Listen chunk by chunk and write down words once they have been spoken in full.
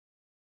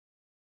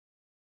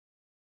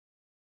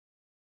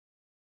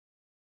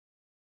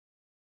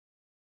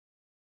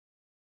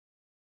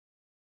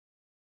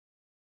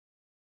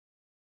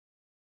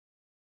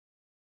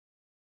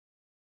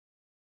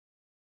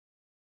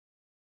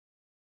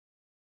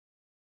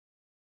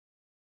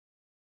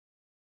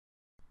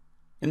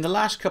In the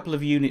last couple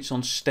of units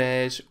on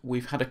stairs,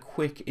 we've had a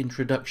quick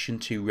introduction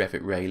to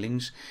Revit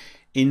railings.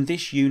 In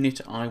this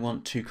unit, I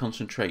want to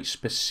concentrate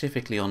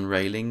specifically on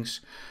railings,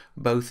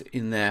 both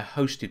in their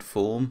hosted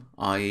form,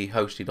 i.e.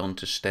 hosted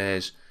onto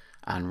stairs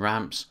and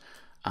ramps,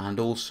 and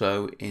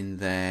also in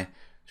their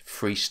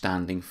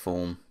freestanding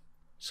form,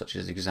 such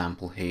as the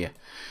example here.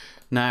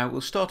 Now, we'll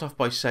start off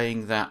by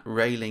saying that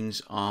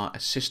railings are a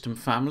system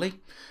family.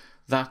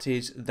 That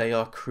is, they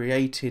are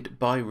created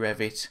by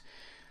Revit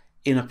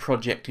in a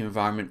project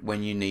environment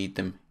when you need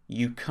them.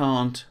 You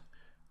can't,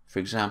 for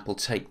example,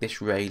 take this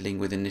railing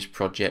within this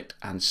project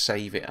and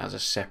save it as a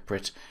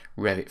separate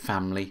Revit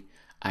family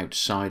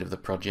outside of the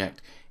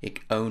project. It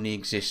only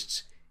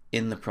exists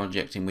in the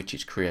project in which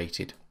it's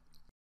created.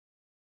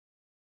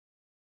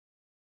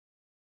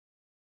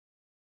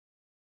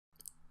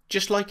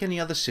 Just like any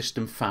other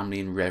system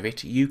family in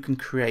Revit, you can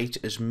create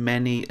as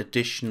many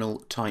additional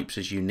types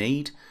as you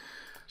need.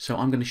 So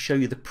I'm going to show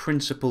you the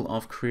principle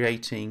of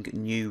creating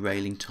new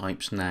railing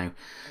types now.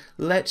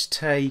 Let's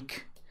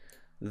take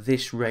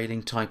this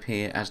railing type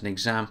here as an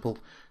example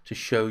to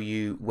show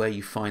you where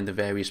you find the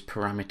various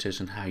parameters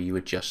and how you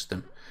adjust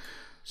them.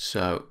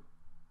 So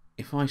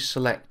if I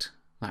select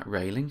that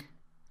railing,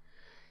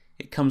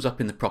 it comes up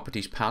in the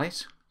properties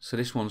palette. So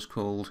this one's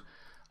called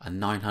a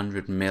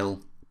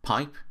 900mm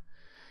pipe.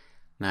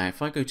 Now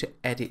if I go to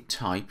edit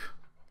type,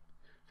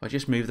 if I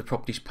just move the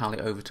properties palette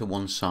over to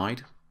one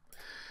side,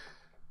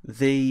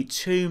 the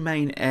two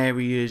main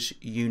areas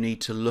you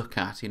need to look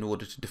at in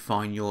order to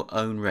define your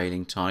own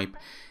railing type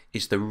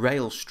is the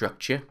rail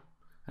structure,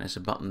 and there's a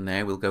button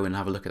there, we'll go and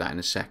have a look at that in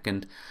a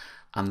second,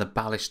 and the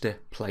baluster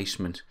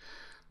placement.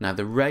 Now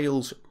the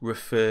rails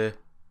refer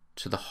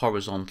to the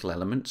horizontal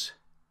elements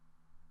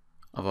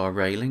of our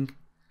railing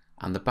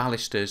and the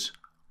balusters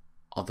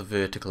are the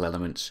vertical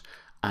elements,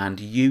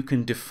 and you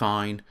can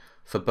define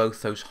for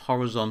both those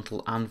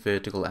horizontal and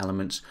vertical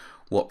elements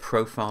what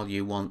profile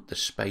you want, the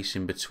space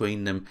in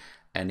between them,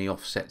 any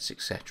offsets,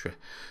 etc.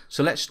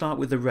 So let's start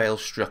with the rail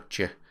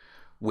structure,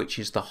 which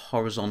is the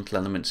horizontal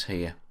elements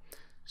here.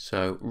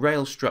 So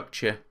rail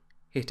structure,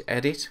 hit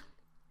edit,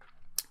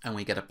 and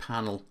we get a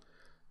panel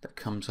that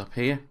comes up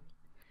here.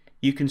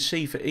 You can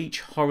see for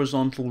each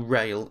horizontal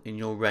rail in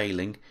your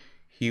railing,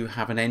 you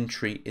have an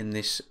entry in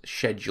this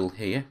schedule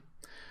here.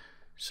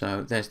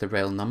 So there's the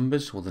rail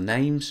numbers or the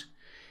names.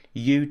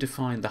 You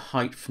define the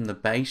height from the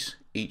base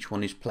each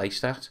one is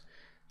placed at,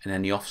 and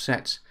any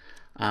offsets.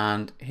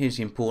 And here's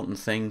the important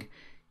thing,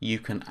 you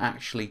can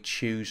actually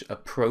choose a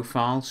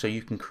profile, so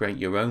you can create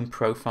your own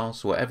profile.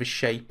 So whatever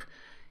shape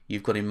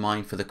you've got in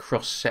mind for the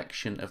cross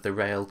section of the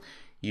rail,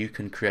 you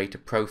can create a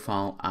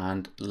profile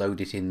and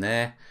load it in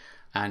there,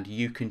 and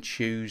you can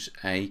choose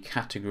a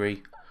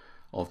category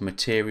of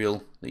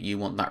material that you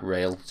want that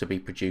rail to be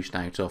produced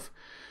out of.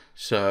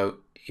 So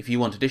if you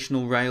want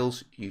additional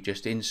rails, you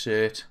just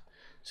insert,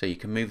 so you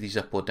can move these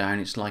up or down.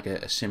 It's like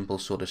a simple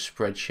sort of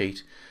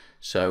spreadsheet.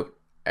 So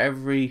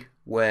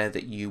everywhere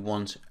that you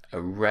want a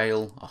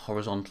rail, a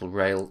horizontal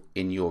rail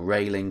in your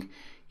railing,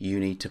 you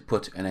need to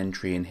put an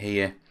entry in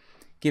here,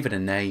 give it a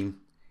name,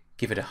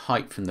 give it a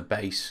height from the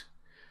base,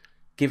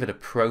 give it a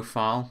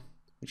profile,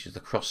 which is the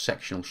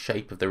cross-sectional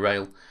shape of the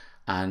rail,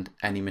 and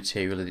any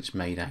material that it's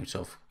made out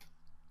of.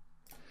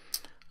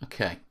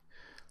 Okay,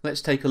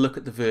 let's take a look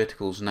at the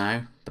verticals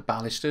now, the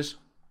balusters.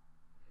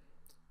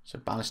 So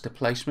baluster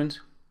placement.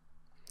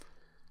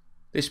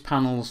 This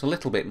panel's a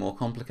little bit more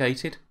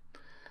complicated.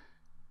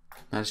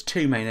 Now there's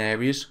two main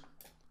areas,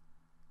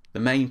 the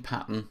main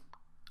pattern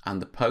and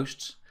the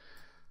posts.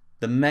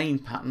 The main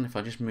pattern, if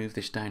I just move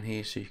this down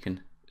here so you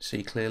can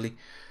see clearly,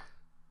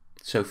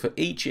 so for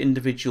each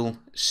individual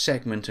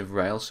segment of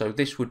rail, so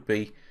this would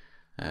be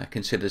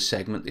considered a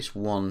segment, this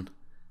one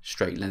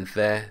straight length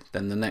there,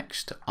 then the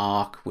next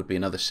arc would be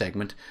another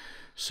segment.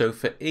 So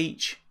for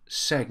each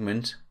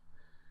segment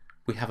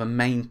we have a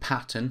main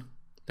pattern,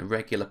 the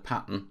regular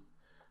pattern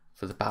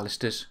for the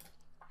balusters,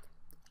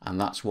 and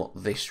that's what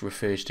this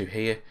refers to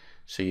here.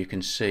 So you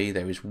can see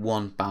there is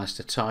one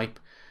baluster type.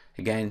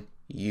 Again,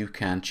 you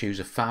can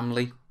choose a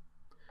family,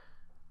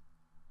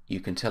 you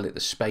can tell it the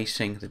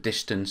spacing, the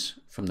distance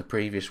from the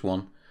previous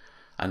one,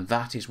 and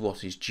that is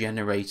what is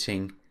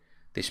generating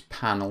this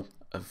panel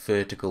of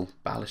vertical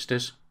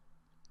balusters.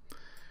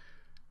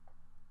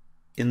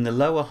 In the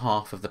lower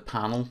half of the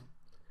panel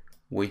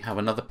we have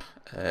another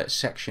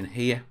section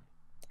here.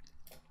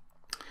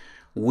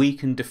 We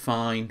can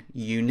define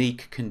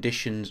unique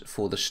conditions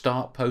for the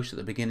start post at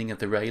the beginning of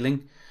the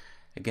railing.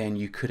 Again,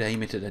 you could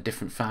aim it at a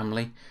different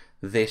family.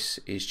 This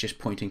is just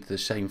pointing to the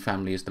same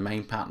family as the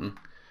main pattern.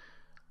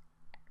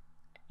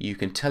 You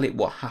can tell it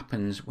what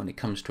happens when it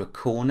comes to a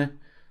corner.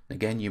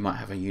 Again, you might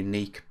have a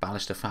unique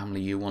baluster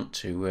family you want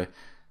to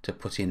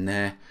put in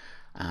there.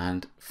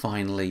 And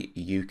finally,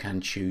 you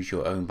can choose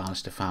your own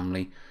baluster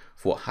family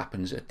for what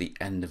happens at the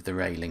end of the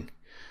railing.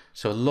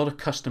 So a lot of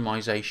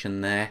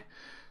customization there.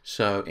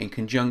 So in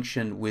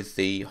conjunction with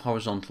the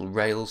horizontal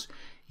rails,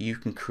 you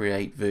can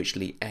create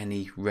virtually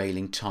any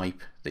railing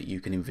type that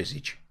you can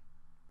envisage.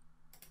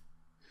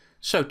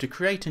 So to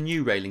create a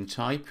new railing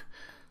type,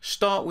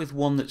 Start with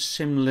one that's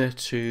similar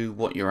to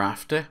what you're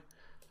after.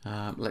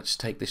 Let's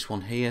take this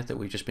one here that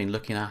we've just been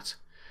looking at.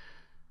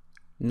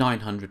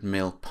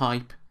 900mm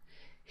pipe.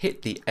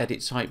 Hit the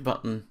edit type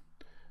button.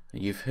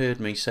 You've heard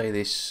me say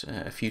this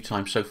a few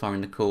times so far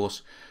in the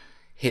course.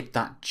 Hit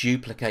that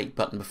duplicate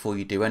button before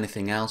you do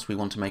anything else. We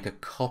want to make a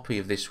copy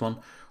of this one.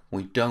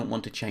 We don't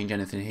want to change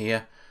anything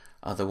here,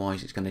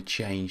 otherwise it's going to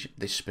change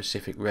this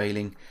specific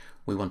railing.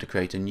 We want to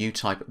create a new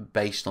type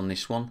based on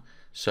this one.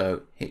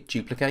 So hit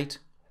duplicate.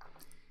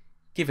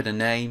 Give it a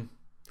name.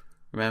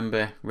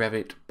 Remember,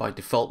 Revit by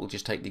default will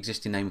just take the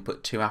existing name and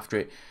put 2 after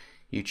it.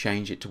 You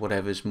change it to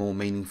whatever's more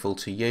meaningful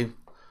to you.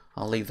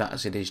 I'll leave that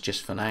as it is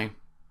just for now.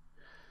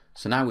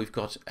 So now we've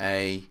got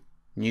a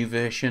new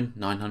version,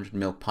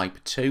 900mm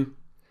pipe 2.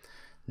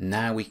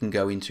 Now we can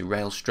go into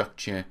rail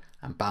structure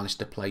and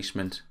baluster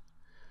placement,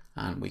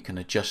 and we can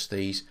adjust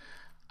these,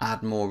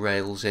 add more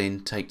rails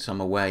in, take some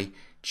away,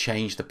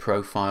 change the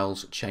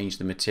profiles, change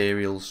the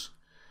materials.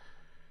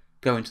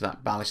 Go into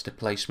that baluster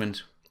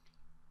placement.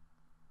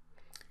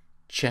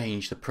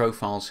 Change the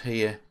profiles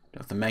here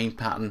of the main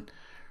pattern.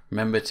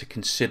 Remember to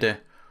consider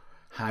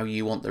how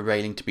you want the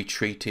railing to be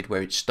treated,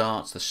 where it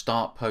starts, the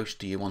start post.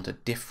 Do you want a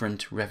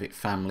different Revit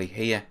family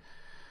here?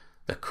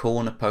 The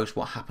corner post,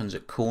 what happens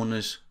at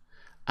corners,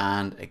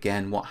 and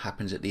again what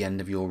happens at the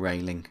end of your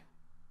railing.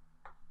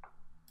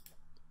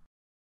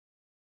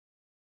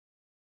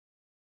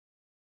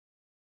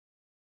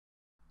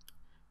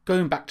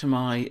 Going back to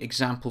my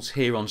examples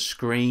here on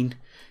screen,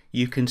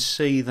 you can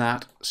see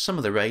that some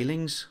of the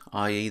railings,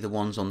 i.e. the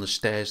ones on the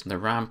stairs and the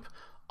ramp,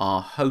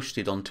 are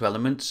hosted onto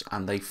elements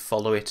and they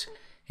follow it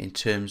in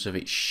terms of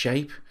its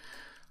shape.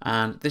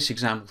 And this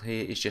example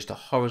here is just a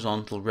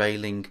horizontal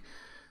railing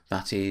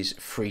that is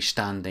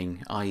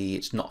freestanding, i.e.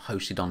 it's not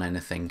hosted on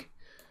anything.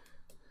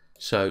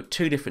 So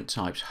 2 different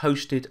types,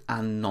 hosted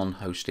and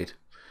non-hosted.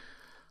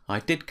 I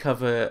did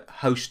cover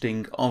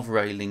hosting of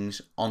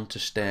railings onto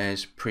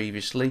stairs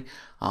previously.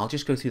 I'll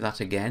just go through that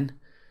again.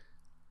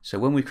 So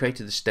when we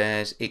created the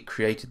stairs, it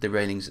created the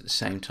railings at the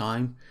same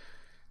time.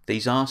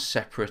 These are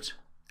separate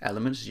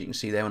elements, as you can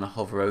see there when I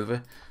hover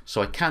over.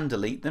 So I can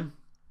delete them,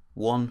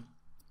 one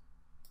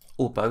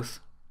or both.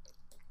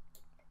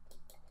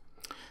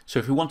 So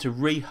if we want to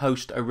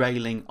re-host a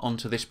railing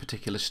onto this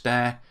particular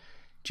stair,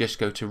 just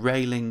go to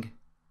Railing,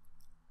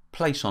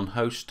 Place on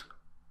Host,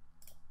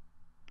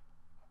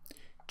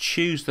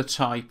 choose the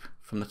type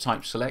from the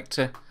type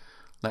selector.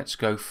 Let's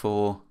go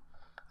for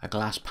a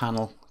glass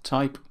panel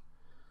type.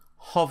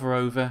 Hover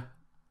over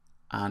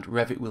and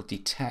Revit will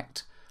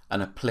detect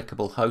an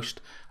applicable host,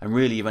 and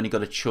really you've only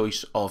got a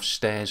choice of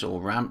stairs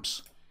or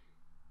ramps.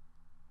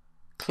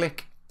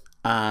 Click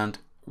and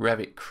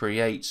Revit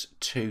creates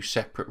 2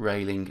 separate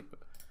railing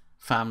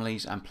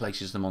families and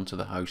places them onto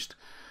the host.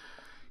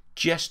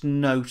 Just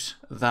note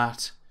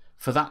that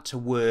for that to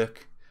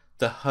work,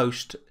 the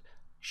host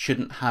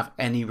shouldn't have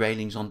any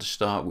railings on to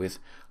start with.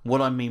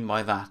 What I mean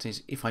by that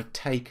is if I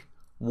take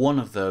one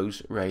of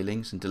those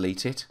railings and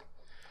delete it,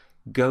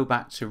 go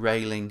back to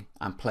Railing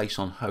and Place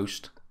on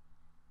Host,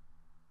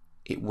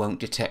 it won't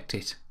detect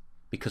it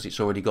because it's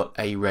already got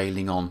a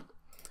railing on.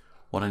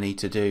 What I need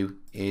to do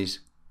is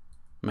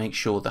make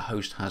sure the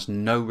host has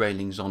no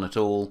railings on at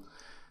all,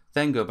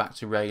 then go back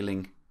to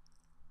Railing,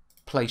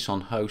 Place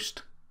on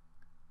Host,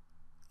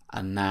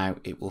 and now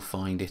it will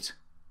find it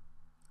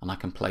and I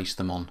can place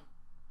them on.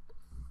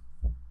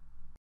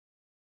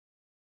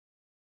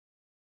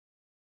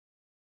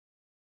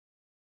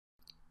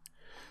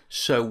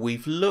 So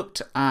we've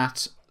looked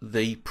at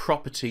the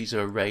properties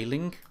of a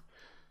railing.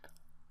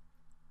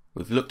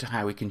 We've looked at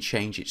how we can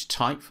change its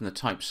type from the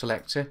type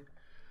selector.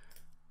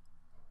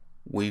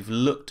 We've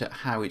looked at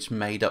how it's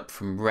made up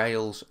from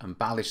rails and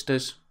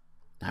balusters,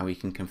 how we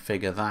can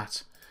configure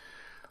that.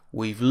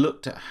 We've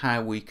looked at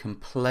how we can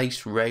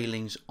place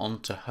railings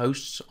onto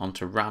hosts,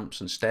 onto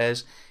ramps and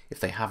stairs if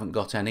they haven't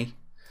got any.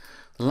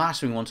 The last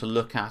thing we want to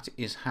look at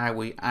is how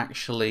we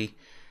actually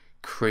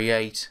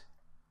create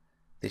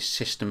this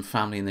system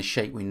family in the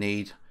shape we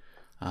need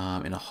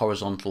in a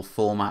horizontal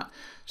format.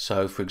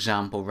 So for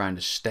example around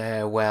a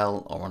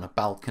stairwell or on a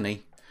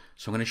balcony.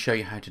 So I'm going to show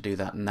you how to do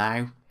that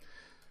now.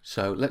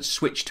 So let's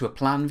switch to a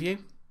plan view,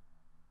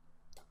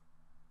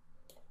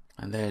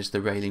 and there's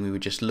the railing we were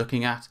just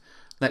looking at.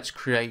 Let's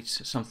create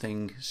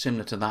something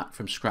similar to that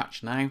from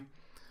scratch now.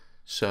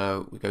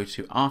 So we go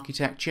to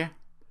Architecture,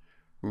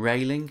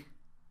 Railing,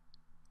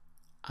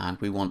 and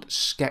we want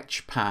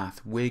Sketch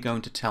Path. We're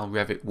going to tell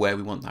Revit where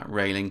we want that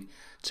railing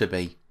to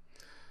be.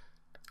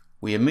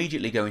 We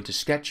immediately go into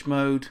sketch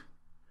mode,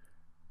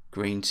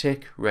 green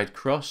tick, red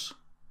cross,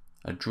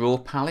 a draw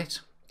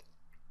palette.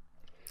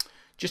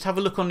 Just have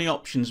a look on the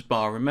options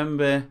bar.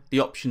 Remember, the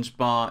options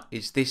bar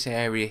is this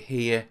area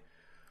here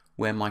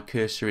where my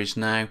cursor is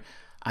now,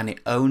 and it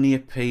only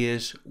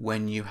appears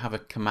when you have a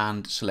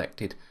command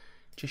selected.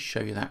 Just show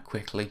you that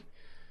quickly.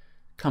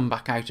 Come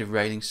back out of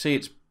railing. See,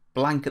 it's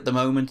blank at the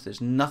moment.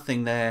 There's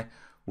nothing there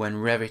when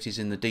Revit is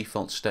in the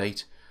default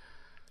state.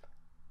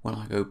 When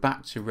I go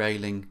back to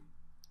Railing,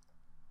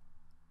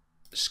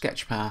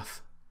 Sketch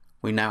Path,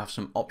 we now have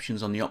some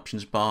options on the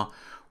options bar.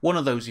 One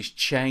of those is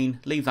chain.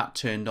 Leave that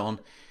turned on.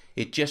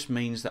 It just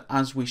means that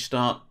as we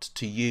start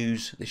to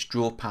use this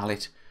draw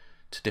palette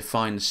to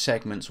define the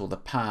segments or the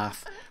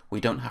path, we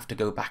don't have to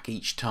go back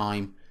each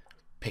time,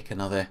 pick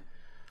another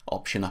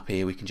option up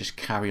here. We can just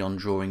carry on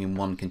drawing in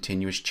one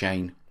continuous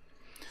chain.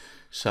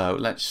 So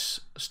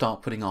let's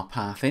start putting our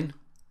path in.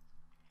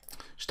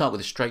 Start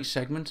with a straight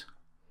segment.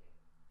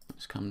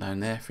 Let's come down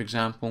there, for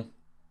example.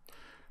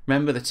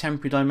 Remember the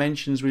temporary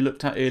dimensions we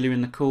looked at earlier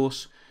in the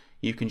course?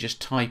 You can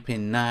just type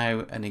in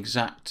now an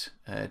exact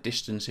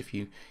distance if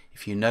you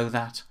know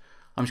that.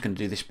 I'm just going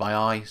to do this by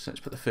eye, so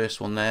let's put the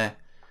first one there.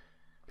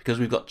 Because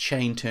we've got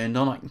chain turned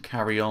on, I can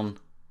carry on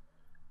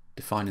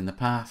defining the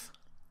path.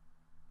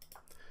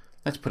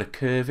 Let's put a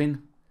curve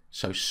in,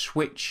 so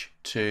switch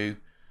to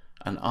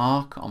an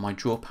arc on my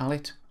draw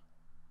palette.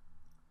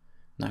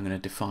 Now I'm going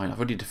to define, I've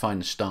already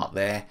defined the start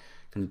there,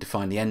 I'm going to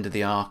define the end of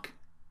the arc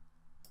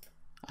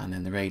and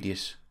then the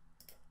radius.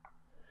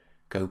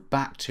 Go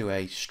back to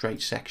a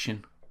straight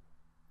section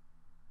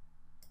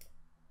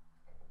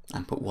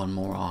and put one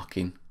more arc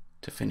in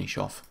to finish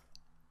off.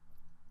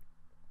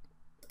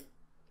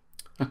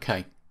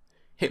 Okay,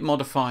 hit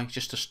modify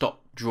just to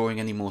stop drawing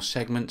any more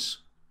segments.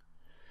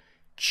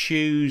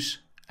 Choose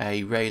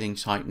a railing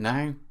type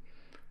now.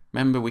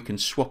 Remember, we can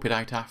swap it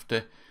out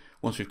after,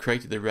 once we've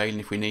created the railing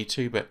if we need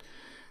to, but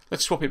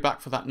let's swap it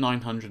back for that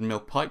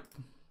 900mm pipe.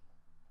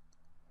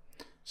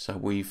 So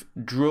we've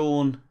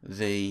drawn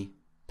the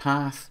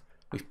path,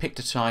 we've picked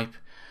a type,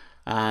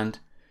 and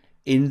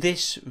in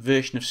this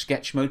version of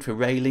sketch mode for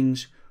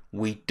railings,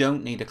 we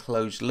don't need a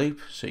closed loop,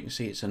 so you can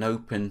see it's an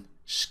open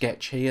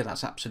sketch here.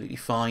 That's absolutely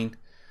fine.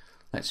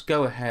 Let's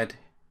go ahead,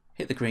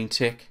 hit the green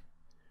tick.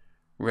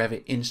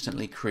 Revit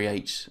instantly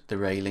creates the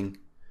railing,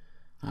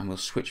 and we'll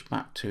switch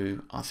back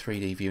to our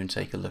 3D view and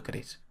take a look at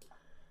it.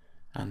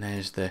 And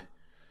there's the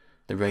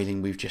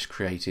railing we've just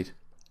created.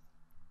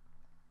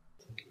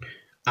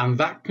 And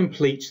that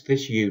completes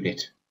this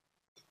unit.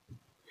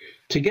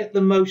 To get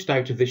the most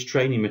out of this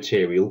training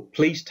material,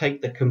 please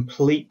take the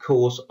complete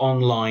course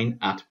online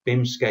at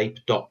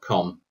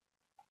bimscape.com.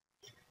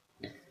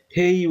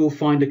 Here you will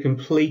find a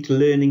complete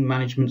learning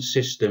management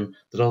system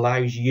that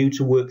allows you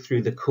to work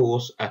through the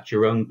course at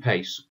your own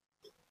pace.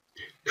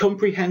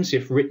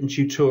 Comprehensive written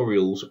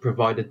tutorials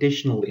provide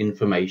additional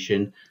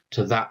information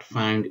to that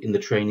found in the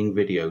training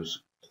videos.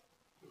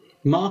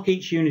 Mark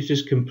each unit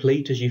as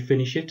complete as you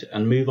finish it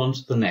and move on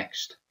to the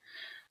next.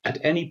 At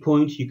any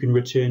point you can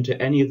return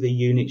to any of the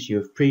units you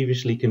have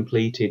previously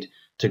completed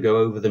to go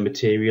over the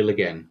material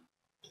again.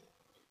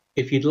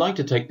 If you'd like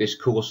to take this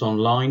course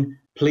online,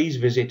 please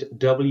visit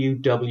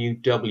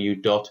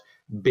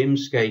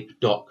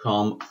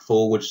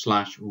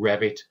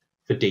www.bimscape.com/Revit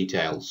for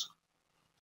details.